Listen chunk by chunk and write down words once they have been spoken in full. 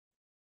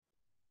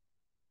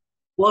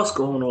What's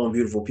going on,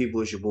 beautiful people?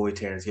 It's your boy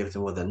Terrence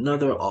Gibson with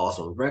another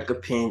awesome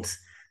recompense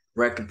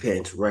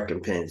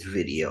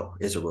video.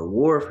 It's a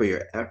reward for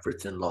your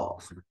efforts and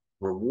loss.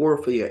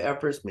 Reward for your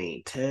efforts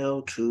mean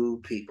tell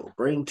two people,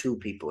 bring two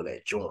people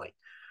that join.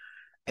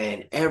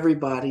 And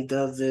everybody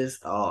does this.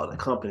 Oh, the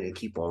company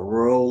keep on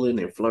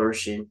rolling and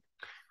flourishing.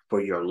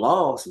 For your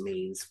loss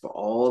means for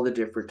all the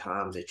different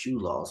times that you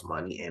lost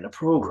money in a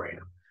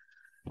program.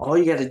 All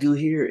you got to do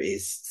here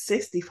is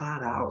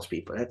 $65,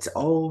 people. That's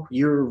all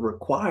you're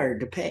required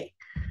to pay.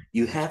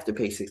 You have to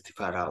pay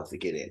 $65 to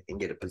get in and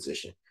get a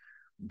position.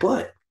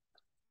 But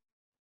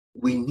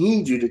we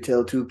need you to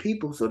tell two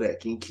people so that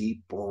can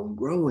keep on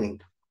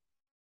growing.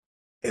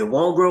 It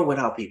won't grow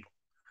without people.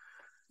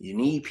 You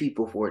need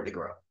people for it to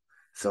grow.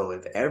 So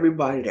if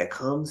everybody that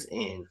comes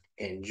in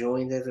and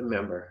joins as a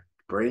member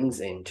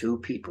brings in two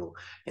people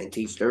and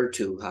teach their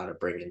two how to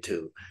bring in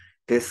two,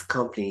 this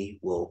company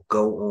will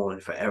go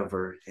on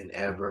forever and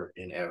ever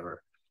and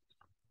ever.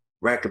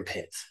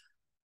 Recompense,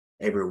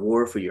 a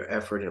reward for your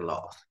effort and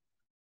loss.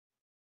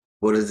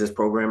 What is this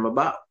program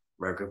about?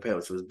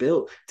 Recompense was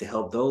built to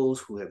help those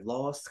who have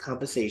lost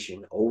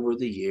compensation over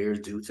the years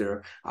due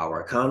to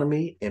our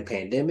economy and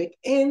pandemic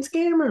and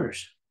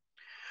scammers.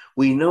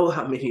 We know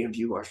how many of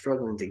you are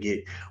struggling to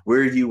get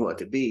where you want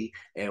to be.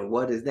 And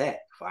what is that?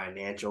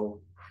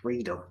 Financial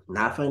freedom.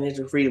 Not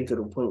financial freedom to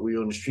the point where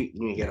you're on the street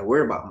and you ain't got to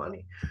worry about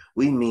money.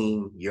 We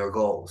mean your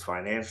goals,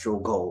 financial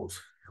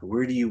goals.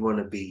 Where do you want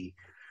to be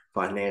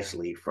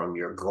financially from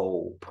your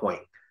goal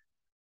point?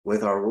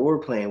 With our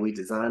reward plan, we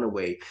design a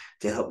way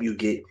to help you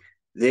get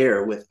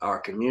there with our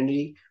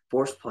community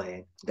force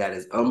plan that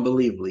is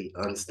unbelievably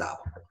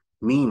unstoppable.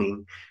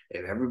 Meaning,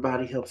 if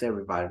everybody helps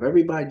everybody, if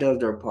everybody does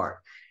their part,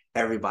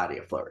 everybody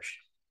will flourish.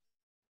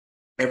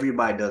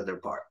 Everybody does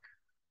their part.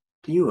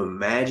 Can you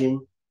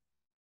imagine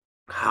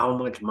how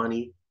much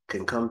money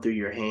can come through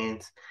your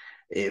hands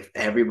if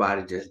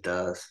everybody just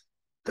does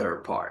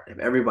their part? If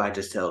everybody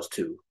just tells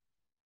two,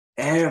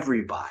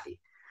 everybody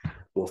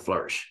will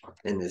flourish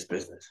in this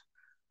business.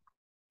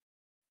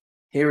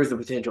 Here is the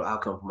potential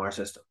outcome from our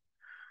system.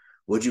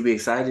 Would you be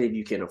excited if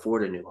you can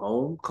afford a new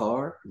home,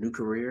 car, new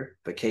career,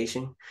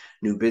 vacation,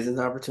 new business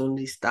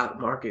opportunities, stock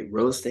market,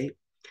 real estate?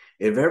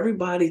 If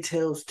everybody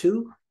tells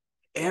two,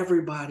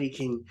 everybody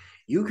can,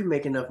 you can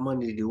make enough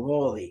money to do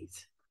all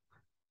these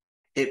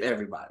if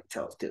everybody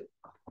tells two.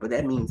 But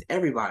that means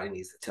everybody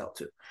needs to tell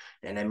two.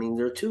 And that means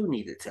there are two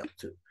need to tell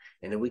two.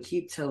 And if we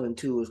keep telling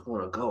two, it's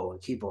going to go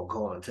and keep on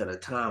going to the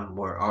time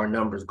where our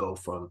numbers go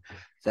from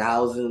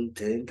 1,000,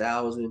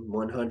 10,000,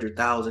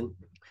 100,000.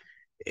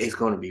 It's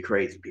going to be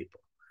crazy,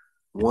 people.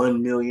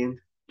 1 million,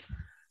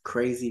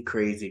 crazy,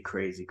 crazy,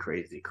 crazy,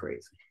 crazy,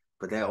 crazy.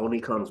 But that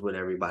only comes with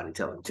everybody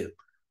telling two.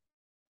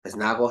 It's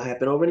not going to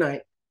happen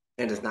overnight,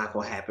 and it's not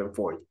going to happen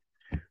for you.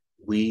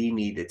 We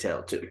need to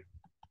tell two.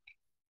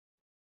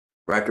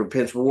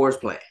 Recompense rewards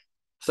plan.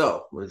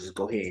 So we'll just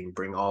go ahead and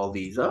bring all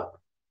these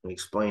up and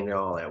explain it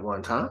all at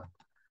one time.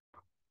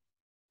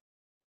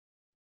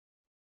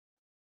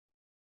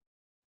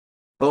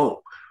 Boom.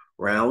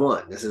 Round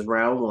one. This is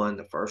round one,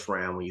 the first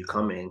round when you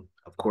come in.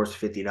 Of course,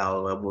 $50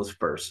 level is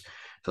first.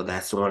 So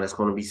that's the one that's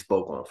going to be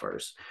spoke on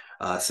first.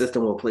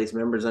 System will place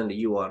members under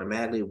you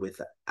automatically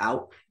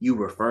without you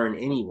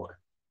referring anyone.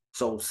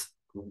 So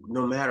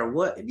no matter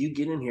what, if you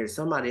get in here,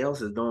 somebody else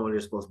is doing what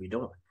they're supposed to be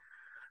doing.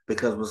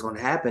 Because what's going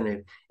to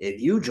happen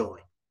if you join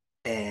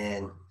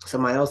and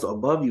somebody else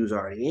above you is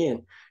already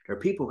in, their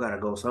people got to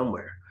go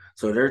somewhere.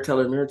 So they're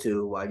telling their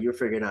two while you're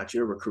figuring out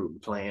your recruiting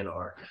plan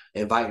or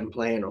inviting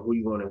plan or who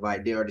you want to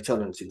invite, they already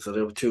telling them to. So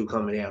there were two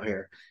coming down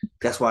here.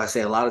 That's why I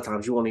say a lot of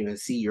times you won't even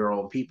see your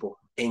own people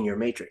in your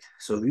matrix.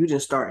 So if you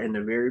just start in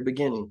the very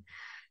beginning,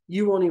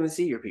 you won't even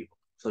see your people.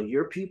 So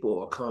your people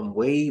will come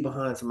way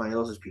behind somebody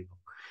else's people.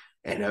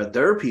 And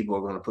their people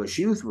are going to push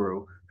you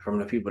through from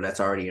the people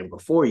that's already in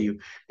before you,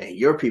 and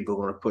your people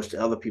are going to push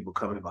the other people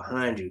coming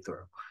behind you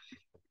through.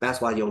 That's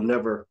why you'll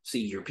never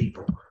see your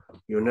people.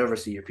 You'll never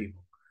see your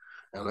people.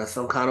 Unless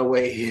some kind of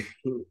way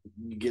you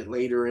get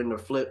later in the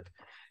flip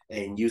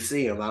and you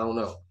see them, I don't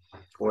know.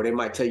 Or they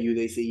might tell you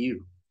they see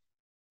you.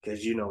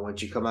 Because, you know,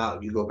 once you come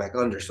out, you go back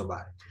under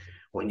somebody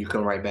when you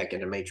come right back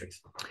in the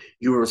matrix.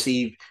 You will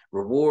receive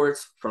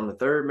rewards from the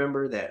third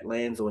member that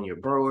lands on your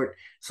board.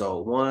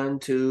 So 1,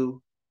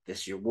 2,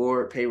 that's your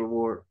reward, pay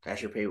reward,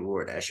 that's your pay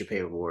reward, that's your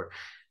pay reward,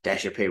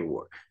 that's your pay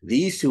reward.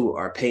 These two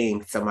are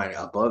paying somebody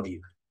above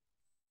you.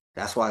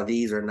 That's why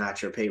these are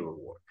not your pay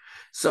reward.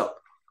 So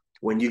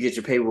when you get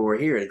your pay reward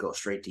here, it goes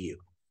straight to you.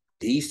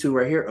 These two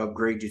right here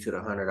upgrade you to the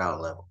 $100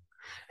 level.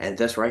 And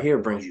this right here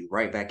brings you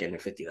right back in the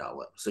 $50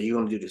 level. So you're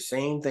going to do the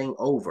same thing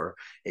over.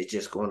 It's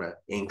just going to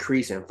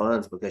increase in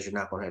funds because you're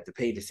not going to have to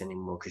pay this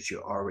anymore because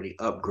you're already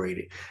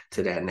upgraded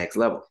to that next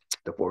level.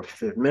 The 4th,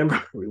 5th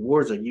member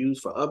rewards are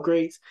used for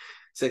upgrades.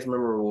 6th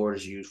member reward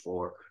is used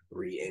for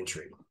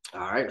re-entry. All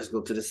right, let's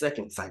go to the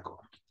second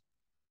cycle.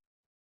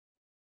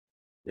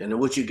 And then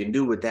what you can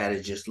do with that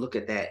is just look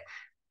at that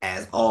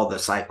as all the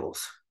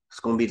cycles. It's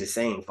going to be the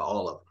same for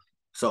all of them.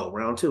 So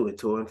round 2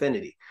 into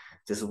infinity.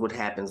 This is what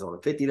happens on a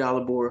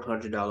 $50 board,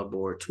 $100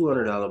 board,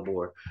 $200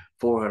 board,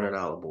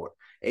 $400 board.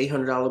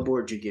 $800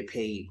 board, you get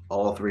paid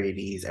all three of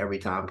these every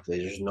time because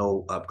there's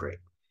no upgrade.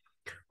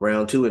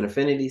 Round 2 in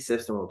Affinity,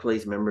 system will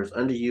place members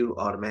under you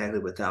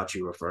automatically without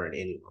you referring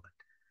anyone.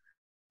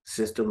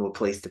 System will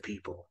place the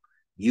people.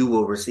 You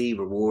will receive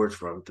rewards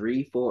from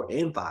 3, 4,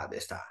 and 5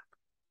 this time.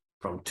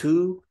 From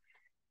 2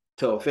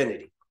 to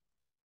Affinity.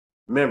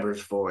 Members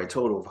for a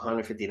total of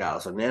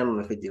 $150. So now on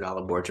the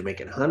 $50 board, you're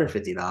making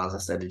 $150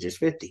 instead of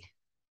just $50.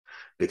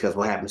 Because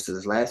what happens to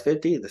this last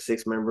 50, the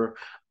 6th member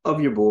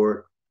of your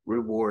board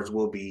rewards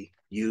will be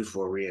used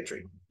for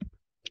reentry.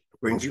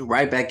 Brings you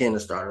right back in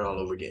and start it all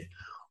over again.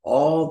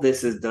 All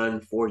this is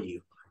done for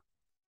you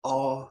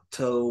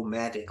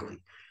automatically.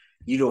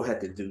 You don't have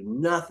to do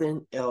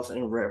nothing else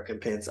in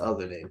Recompense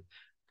other than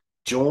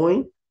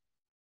join,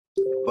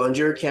 fund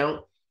your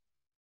account,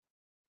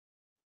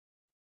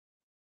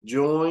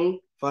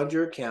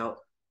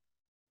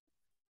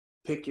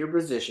 pick your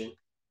position,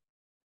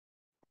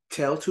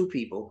 tell 2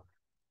 people,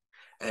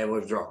 and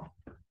withdraw.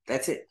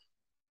 That's it.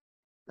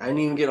 I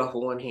didn't even get off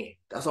of one hand.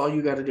 That's all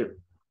you got to do.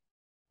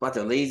 About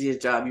the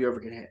laziest job you ever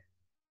can have.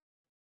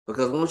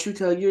 Because once you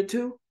tell year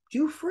 2,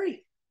 you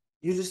free.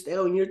 You just stay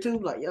on year 2,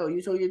 like, yo,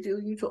 you told year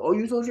 2, you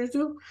told year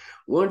 2.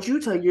 Once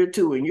you tell year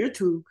 2 and year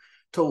 2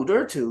 told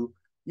their 2,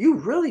 you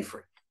really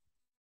free.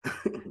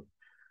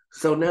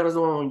 So now it's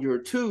on year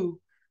 2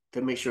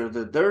 to make sure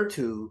that their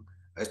 2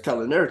 is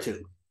telling their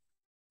 2.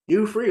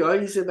 You free. All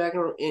you sit back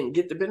and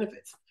get the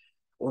benefits.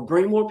 Or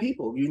bring more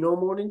people. You know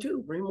more than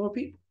 2. Bring more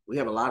people. We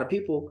have a lot of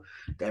people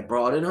that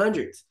brought in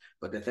hundreds.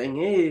 But the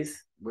thing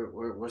is,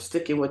 we're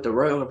sticking with the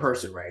regular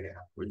person right now.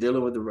 We're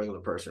dealing with the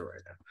regular person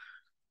right now.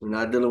 We're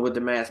not dealing with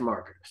the mass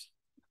marketers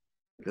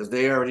because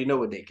they already know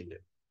what they can do.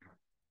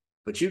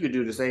 But you could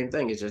do the same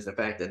thing. It's just the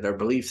fact that their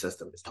belief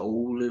system is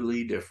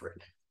totally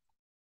different.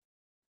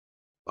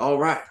 All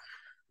right.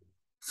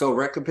 So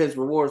Recompense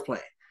rewards plan.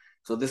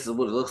 So this is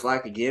what it looks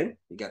like again.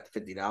 You got the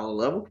 $50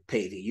 level,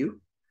 pay to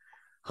you.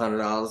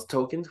 $100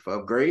 tokens for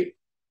upgrade.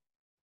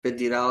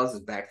 $50 is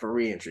back for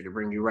reentry to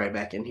bring you right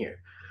back in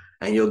here.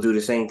 And you'll do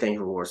the same thing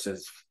for Reward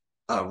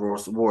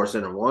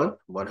Center 1,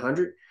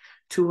 100,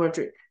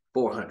 200,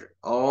 400.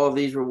 All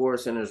these reward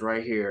centers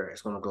right here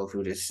is going to go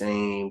through the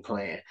same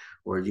plan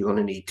where you're going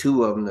to need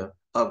 2 of them to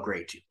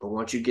upgrade you. But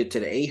once you get to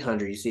the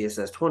 800, you see it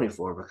says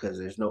 24 because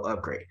there's no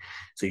upgrade.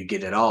 So you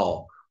get it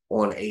all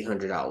on the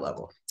 $800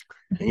 level.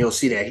 And you'll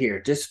see that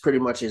here. This pretty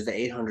much is the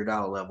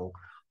 $800 level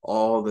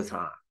all the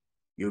time.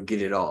 You'll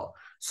get it all.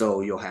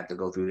 So you'll have to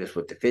go through this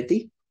with the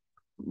 50.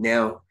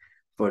 Now,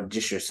 for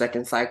just your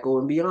second cycle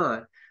and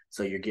beyond,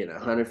 so you're getting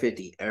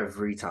 150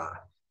 every time.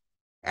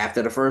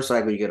 After the first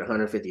cycle, you get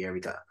 150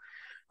 every time.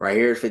 Right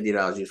here is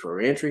 $50 used for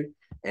reentry,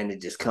 and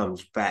it just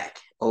comes back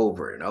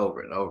over and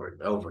over and over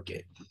and over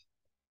again.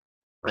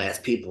 As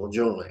people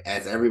join,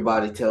 as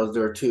everybody tells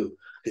their 2.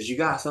 Because you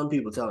got some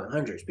people telling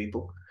hundreds,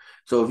 people.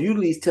 So if you at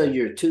least tell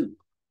your 2,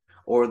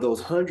 or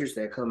those hundreds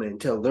that come in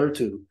and tell their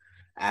 2,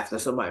 after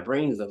somebody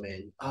brings them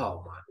in,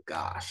 oh my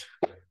gosh.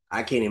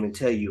 I can't even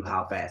tell you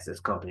how fast this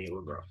company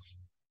will grow.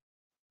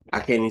 I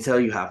can't even tell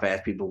you how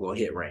fast people will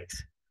hit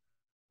ranks.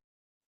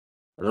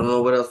 I don't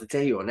know what else to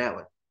tell you on that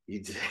one.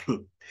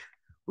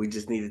 We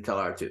just need to tell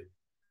our 2.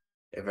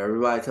 If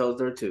everybody tells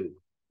their 2,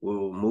 we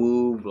will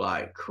move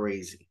like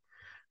crazy.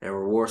 And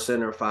Reward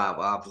Center 5,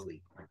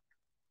 obviously,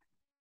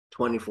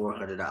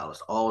 $2,400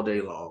 all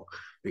day long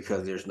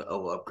because there's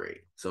no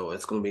upgrade. So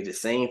it's going to be the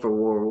same for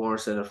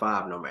Reward Center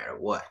 5 no matter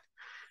what.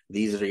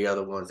 These are the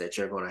other ones that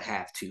you're going to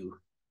have to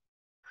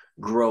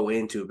grow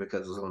into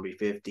because it's going to be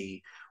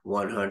 50,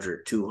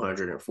 100,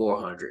 200, and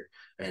 400.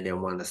 And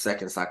then when the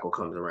second cycle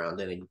comes around,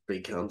 then it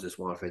becomes this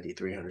 150,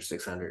 300,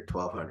 600,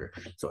 1200.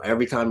 So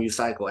every time you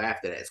cycle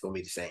after that, it's going to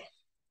be the same.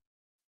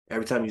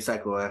 Every time you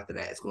cycle after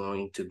that, it's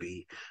going to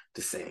be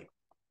the same.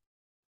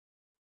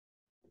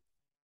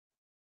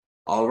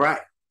 All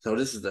right. So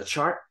this is the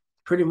chart.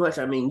 Pretty much,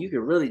 I mean, you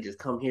can really just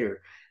come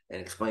here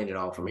and explain it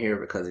all from here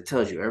because it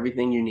tells you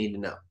everything you need to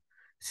know.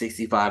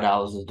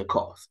 $65 is the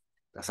cost.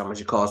 That's how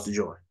much it costs to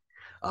join.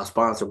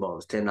 Sponsor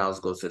bonus,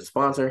 $10 goes to the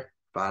sponsor,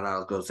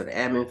 $5 goes to the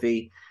admin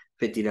fee,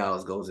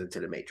 $50 goes into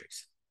the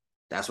matrix.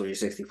 That's where your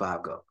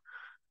 65 go.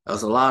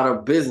 There's a lot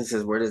of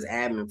businesses where this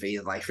admin fee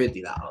is like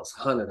 $50,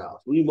 $100.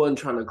 We wasn't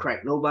trying to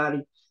crack nobody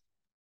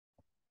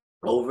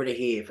over the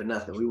head for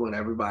nothing. We want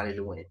everybody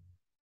to win.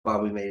 Why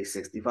we made it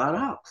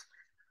 $65.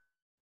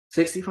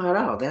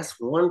 $65. That's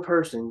one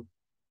person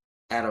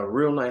at a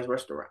real nice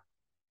restaurant.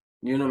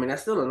 You know what I mean?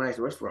 That's still a nice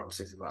restaurant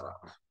for $65.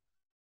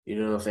 You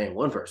know what I'm saying?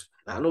 One person.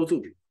 I know 2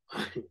 people.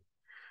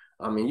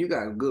 I mean, you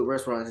got good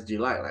restaurants that you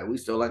like. Like, we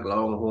still like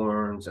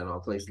Longhorns and all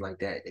places like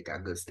that. They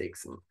got good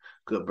steaks and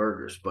good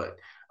burgers. But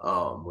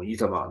when you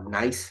talk about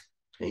nice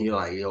and you're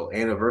like,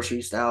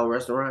 anniversary style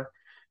restaurant,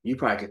 you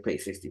probably could pay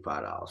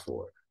 $65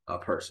 for a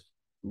person.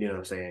 You know what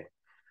I'm saying?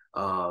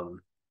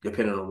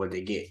 Depending on what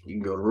they get. You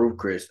can go to Roof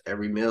Chris.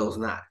 Every meal is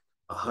not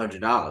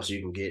 $100.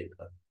 You can get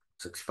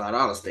a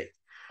 $65 steak.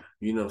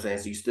 You know what I'm saying?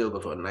 So you still go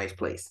to a nice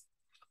place.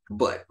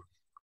 But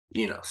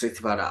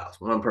 $65,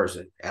 one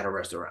person at a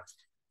restaurant.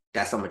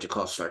 That's how much it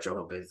costs to start your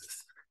own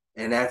business.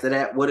 And after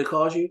that, what it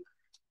costs you?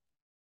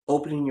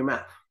 Opening your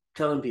mouth,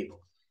 telling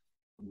people,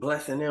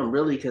 blessing them,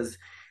 really, because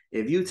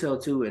if you tell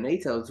two and they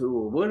tell two,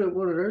 well,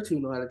 what are their two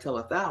know how to tell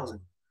 1,000?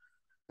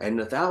 And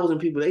 1,000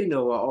 people they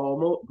know are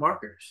all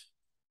marketers.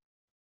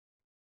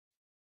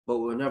 But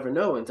we'll never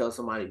know until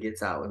somebody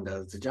gets out and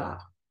does the job.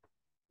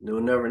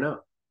 We'll never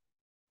know.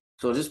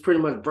 So this pretty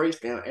much breaks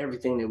down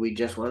everything that we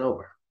just went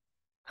over.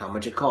 How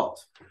much it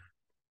costs.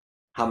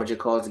 How much it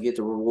costs to get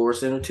to Reward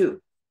Center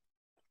 2.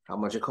 How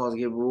much it costs to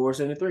get Reward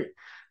Center 3.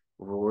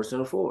 Reward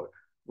Center 4.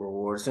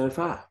 Reward Center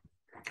 5.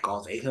 It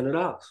costs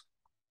 $800.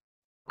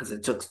 Because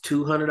it took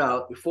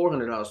 $200,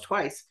 $400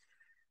 twice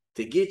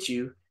to get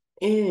you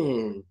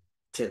into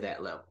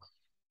that level.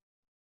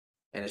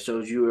 And it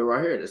shows you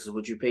right here. This is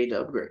what you paid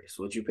to upgrade. This is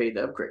what you paid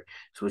to upgrade.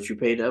 This is what you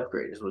paid to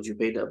upgrade. This is what you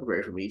paid to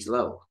upgrade from each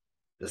level.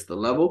 That's the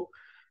level.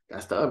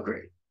 That's the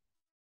upgrade.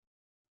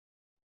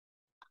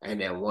 And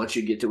then once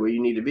you get to where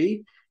you need to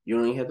be, you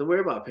don't even have to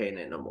worry about paying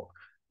that no more.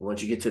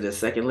 Once you get to the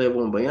second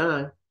level and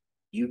beyond,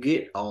 you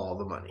get all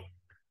the money.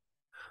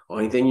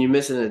 Only thing you're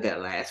missing is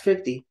that last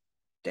 50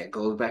 that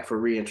goes back for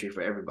reentry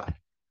for everybody.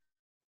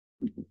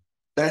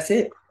 That's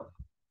it.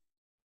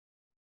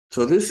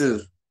 So this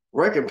is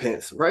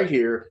Recompense right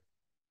here.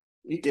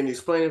 You can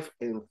explain it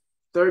in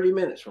 30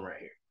 minutes from right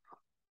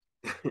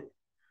here.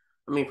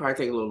 I mean, probably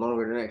take a little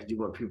longer than that because you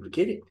want people to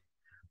get it.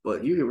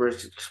 But you can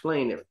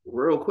explain it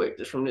real quick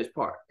just from this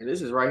part. And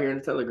this is right here in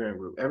the Telegram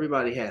group.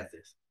 Everybody has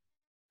this.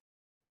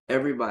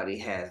 Everybody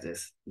has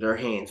this. Their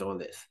hands on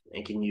this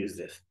and can use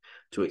this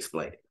to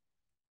explain it.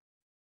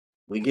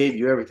 We gave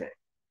you everything.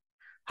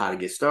 How to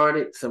get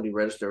started. Somebody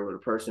register with a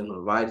person who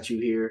invited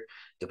you here.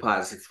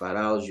 Deposit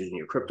 $65 using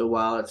your crypto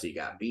wallet. So you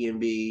got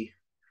BNB.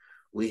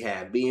 We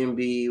have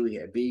BNB. We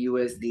have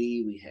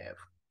BUSD. We have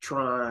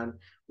Tron.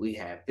 We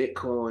have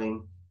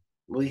Bitcoin.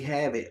 We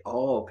have it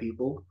all,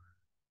 people.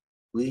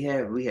 We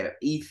have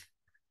ETH.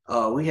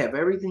 We have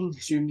everything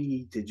that you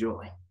need to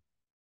join.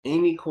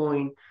 Any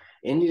coin,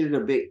 any of the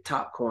big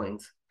top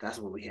coins, that's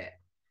what we have.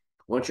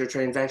 Once your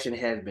transaction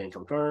has been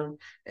confirmed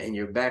and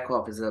your back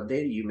office is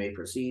updated, you may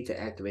proceed to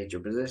activate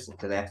your position.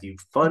 Because after you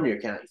fund your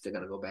account, you're still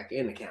going to go back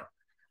in the account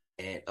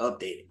and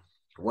update it.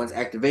 Once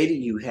activated,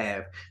 you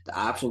have the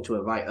option to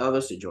invite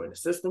others to join the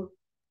system.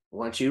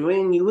 Once you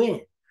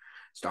in.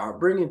 Start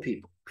bringing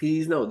people.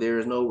 Please note there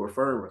is no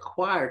referral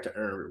required to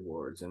earn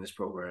rewards in this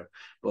program,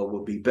 but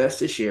would be best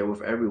to share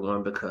with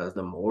everyone because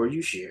the more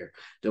you share,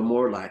 the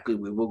more likely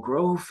we will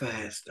grow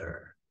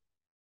faster.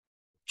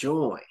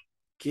 Join,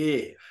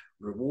 give,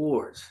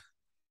 rewards.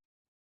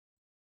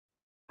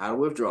 How to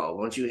withdraw.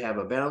 Once you have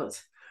a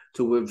balance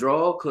to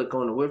withdraw, click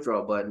on the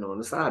withdraw button on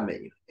the side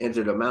menu.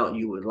 Enter the amount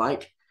you would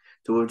like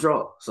to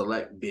withdraw.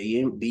 Select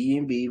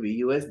BNB,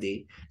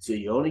 BUSD. So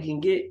you only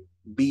can get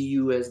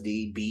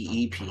BUSD,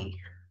 BEP,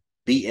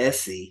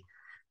 BSC,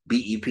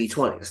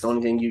 BEP20. That's the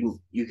only thing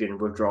you can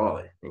withdraw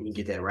it, and you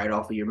get that right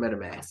off of your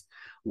Metamask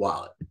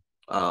wallet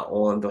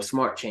on the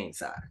smart chain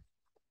side.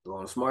 Go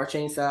on the smart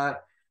chain side,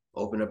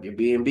 open up your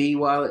BNB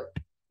wallet,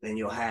 then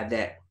you'll have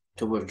that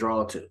to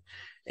withdraw to.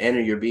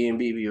 Enter your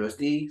BNB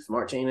BUSD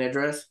smart chain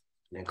address,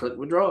 then click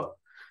withdraw.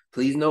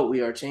 Please note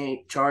we are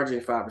charging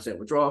 5%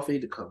 withdrawal fee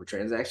to cover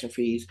transaction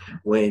fees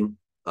when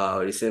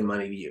they send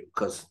money to you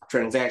because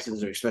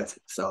transactions are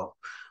expensive. So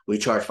we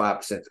charge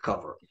 5% to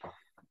cover them,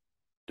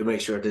 to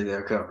make sure that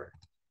they're covered.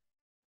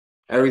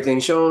 Everything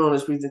shown on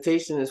this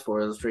presentation is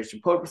for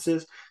illustration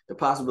purposes. The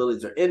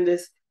possibilities are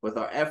endless. With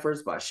our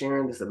efforts, by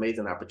sharing this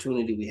amazing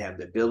opportunity, we have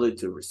the ability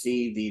to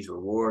receive these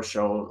rewards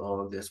shown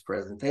on this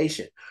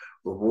presentation.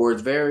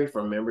 Rewards vary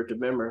from member to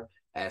member,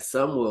 as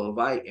some will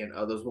invite and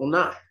others will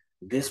not.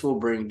 This will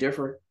bring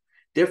different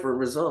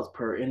results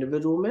per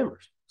individual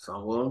members.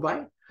 Some will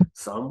invite,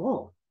 some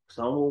won't.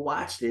 Some will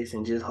watch this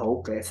and just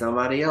hope that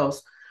somebody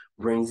else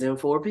brings in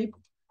 4 people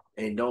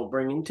and don't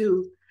bring in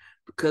 2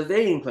 because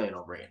they ain't planning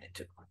on bringing in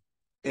 2.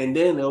 And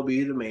then they'll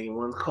be the main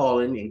ones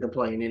calling and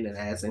complaining and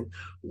asking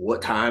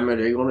what time are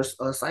they going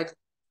to cycle.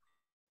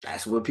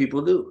 That's what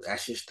people do.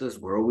 That's just this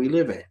world we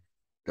live in.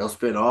 They'll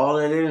spend all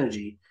that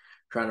energy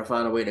trying to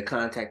find a way to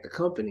contact the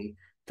company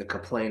to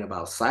complain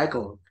about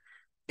cycling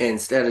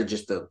instead of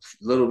just a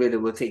little bit it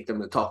will take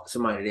them to talk to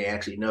somebody they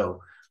actually know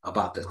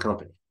about this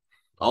company.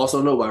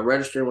 Also know by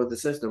registering with the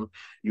system,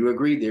 you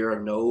agree there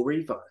are no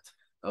refunds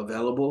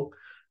available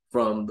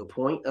from the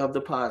point of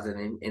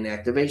depositing and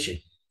activation.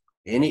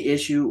 Any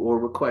issue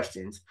or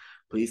questions,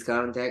 please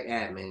contact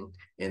admin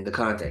in the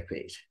contact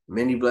page.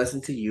 Many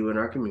blessings to you and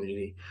our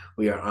community.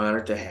 We are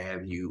honored to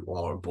have you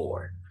on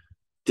board.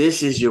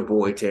 This is your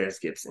boy, Terrence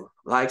Gibson.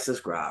 Like,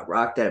 subscribe,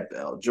 rock that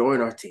bell,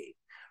 join our team.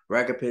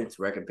 Recompense,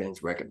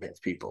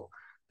 people.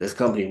 This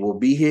company will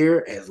be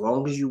here as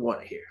long as you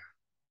want it here.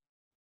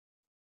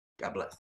 God bless.